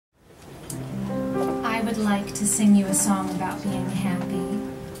would like to sing you a song about being happy.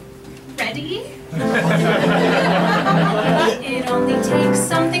 Ready? It only takes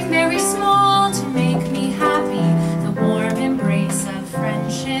something very small to make me happy. The warm embrace of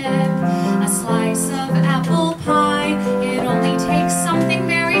friendship, a slice of apple pie. It only takes something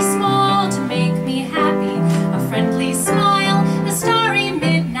very small to make me happy. A friendly smile, the starry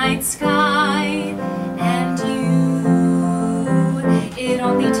midnight sky, and you. It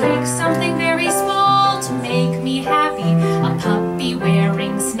only takes something very small to make me happy. A puppy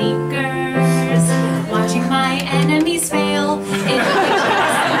wearing sneakers, watching my enemies fail. It only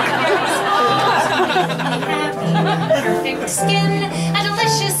takes something very small to make me happy. Perfect skin, a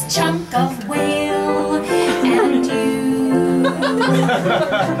delicious chunk of whale, and you.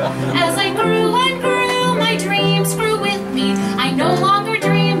 As I grew and grew, my dreams grew with me. I no longer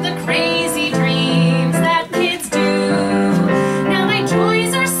dream the crazy dreams that kids do. Now my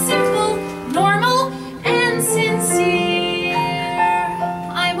joys are simple, normal, and sincere.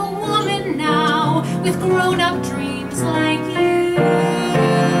 I'm a woman now with grown-up dreams like you.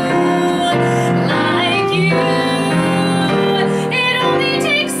 Like you. It only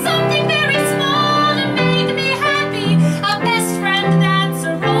takes something very small to make me happy. A best friend that's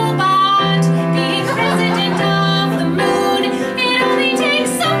a robot, being president of the moon. It only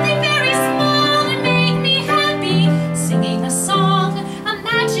takes something very small to make me happy. Singing a song, a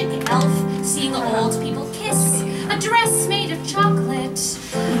magic elf, seeing old people kiss, a dress made of chocolate,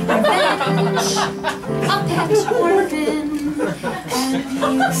 revenge, a pet orphan, and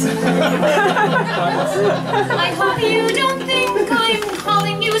you. I hope you don't think I'm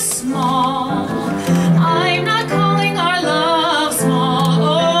calling you small. I'm not calling our love small,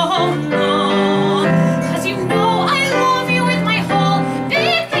 oh no. 'Cause you know I love you with my whole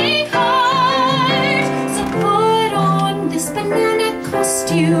big, big heart. So put on this banana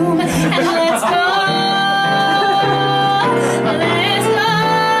costume and let's go. Let's go.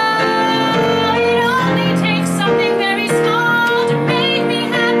 It only takes something very small to make me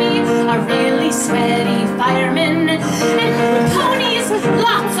happy. A really sweaty fireman and ponies,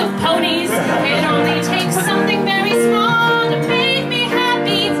 lots of ponies. It only takes something very small to make me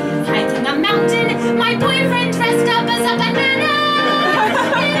happy. Hiking a mountain, my boyfriend dressed up as a banana.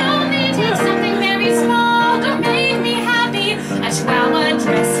 It only takes something very small to make me happy. A chihuahua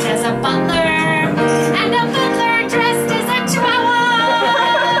dressed as a butler, and a butler dressed as a chihuahua.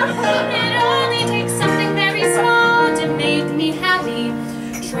 It only takes something very small to make me happy.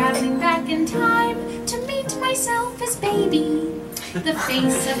 Traveling back in time to meet myself as baby. The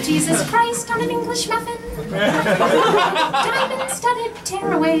face of Jesus Christ on an English muffin. Diamond-studded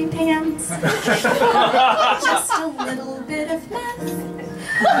tearaway pants. Just a little bit of meth.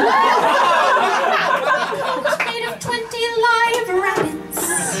 Coat made of 20 live rabbits.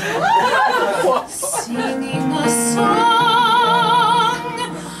 Singing a song.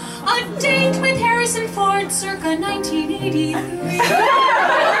 A date with Harrison Ford circa 1983.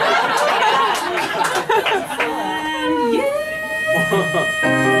 And you.